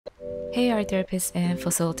Hey, art therapists and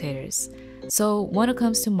facilitators. So, when it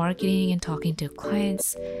comes to marketing and talking to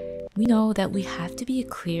clients, we know that we have to be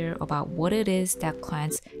clear about what it is that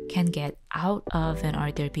clients can get out of an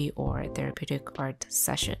art therapy or therapeutic art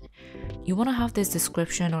session. You want to have this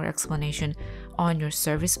description or explanation on your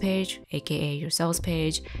service page, aka your sales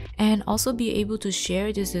page, and also be able to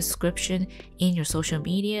share this description in your social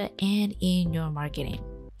media and in your marketing.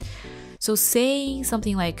 So, saying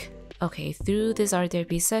something like, okay, through this art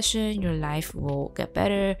therapy session, your life will get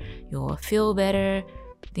better, you'll feel better,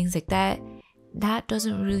 things like that. That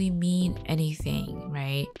doesn't really mean anything,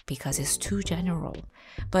 right? Because it's too general.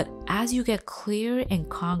 But as you get clear and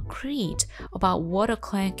concrete about what a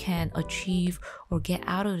client can achieve or get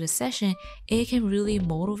out of the session, it can really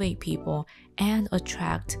motivate people and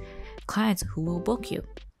attract clients who will book you.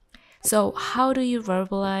 So how do you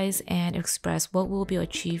verbalize and express what will be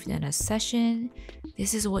achieved in a session?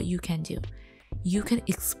 This is what you can do. You can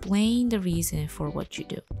explain the reason for what you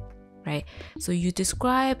do, right? So you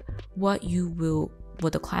describe what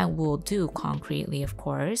the client will do concretely, of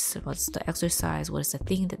course. What's the exercise? What is the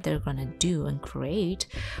thing that they're going to do and create?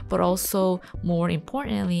 But also, more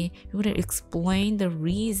importantly, you're going to explain the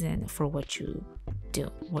reason for what you do,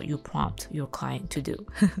 what you prompt your client to do.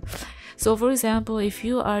 So for example, if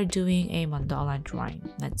you are doing a mandala drawing,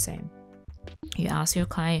 let's say, you ask your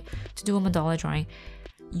client to do a mandala drawing,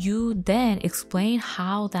 you then explain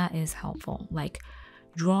how that is helpful. Like,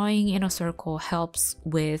 drawing in a circle helps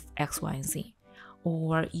with X, Y, and Z.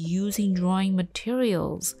 Or using drawing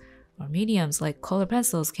materials or mediums like color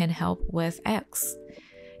pencils can help with X.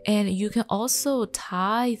 And you can also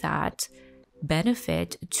tie that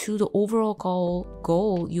benefit to the overall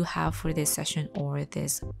goal you have for this session or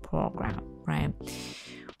this program, right?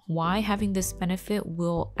 Why having this benefit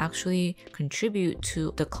will actually contribute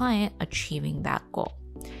to the client achieving that goal.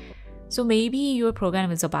 So maybe your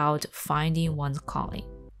program is about finding one's calling,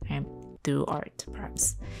 right? Through art,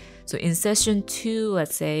 perhaps. So in session 2,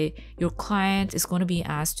 let's say your client is going to be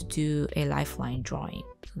asked to do a lifeline drawing.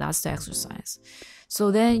 So that's the exercise.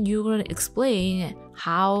 So then you're going to explain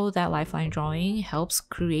how that lifeline drawing helps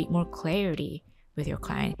create more clarity with your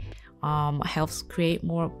client, helps create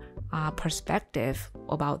more perspective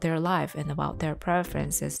about their life and about their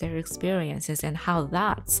preferences, their experiences, and how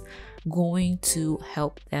that's going to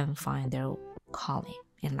help them find their calling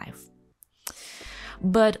in life.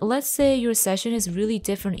 But let's say your session is really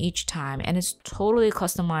different each time and it's totally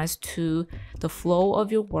customized to the flow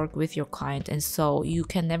of your work with your client. And so you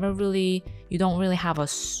don't really have a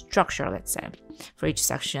structure, let's say, for each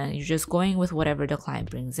section. You're just going with whatever the client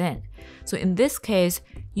brings in. So in this case,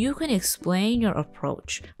 you can explain your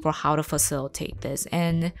approach for how to facilitate this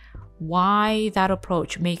and why that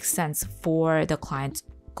approach makes sense for the client's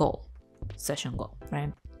goal, session goal,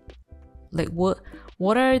 right? Like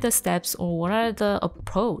what are the steps or what are the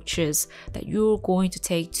approaches that you're going to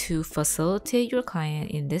take to facilitate your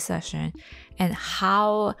client in this session and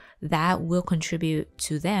how that will contribute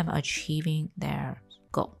to them achieving their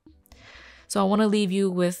goal. So I want to leave you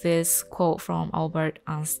with this quote from Albert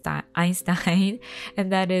Einstein,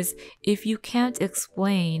 and that is, if you can't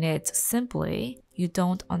explain it simply, you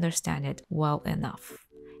don't understand it well enough.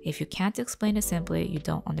 If you can't explain it simply, you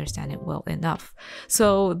don't understand it well enough.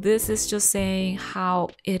 So this is just saying how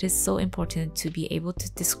it is so important to be able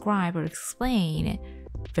to describe or explain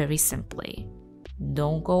very simply.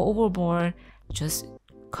 Don't go overboard. Just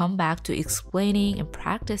come back to explaining and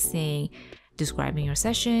practicing describing your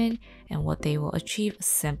session and what they will achieve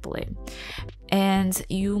simply. And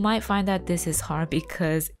you might find that this is hard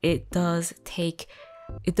because it does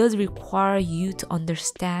require you to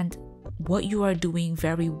understand what you are doing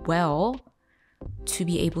very well to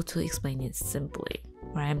be able to explain it simply,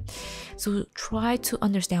 right? So try to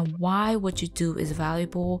understand why what you do is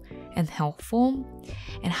valuable and helpful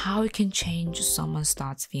and how it can change someone's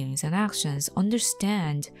thoughts, feelings, and actions.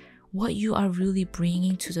 Understand what you are really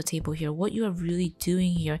bringing to the table here, what you are really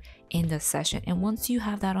doing here in the session. And once you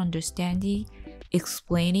have that understanding,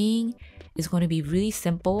 explaining is going to be really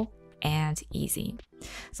simple and easy.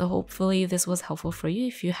 So hopefully this was helpful for you.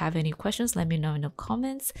 If you have any questions, let me know in the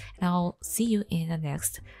comments, and I'll see you in the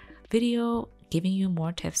next video giving you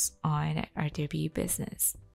more tips on art therapy business.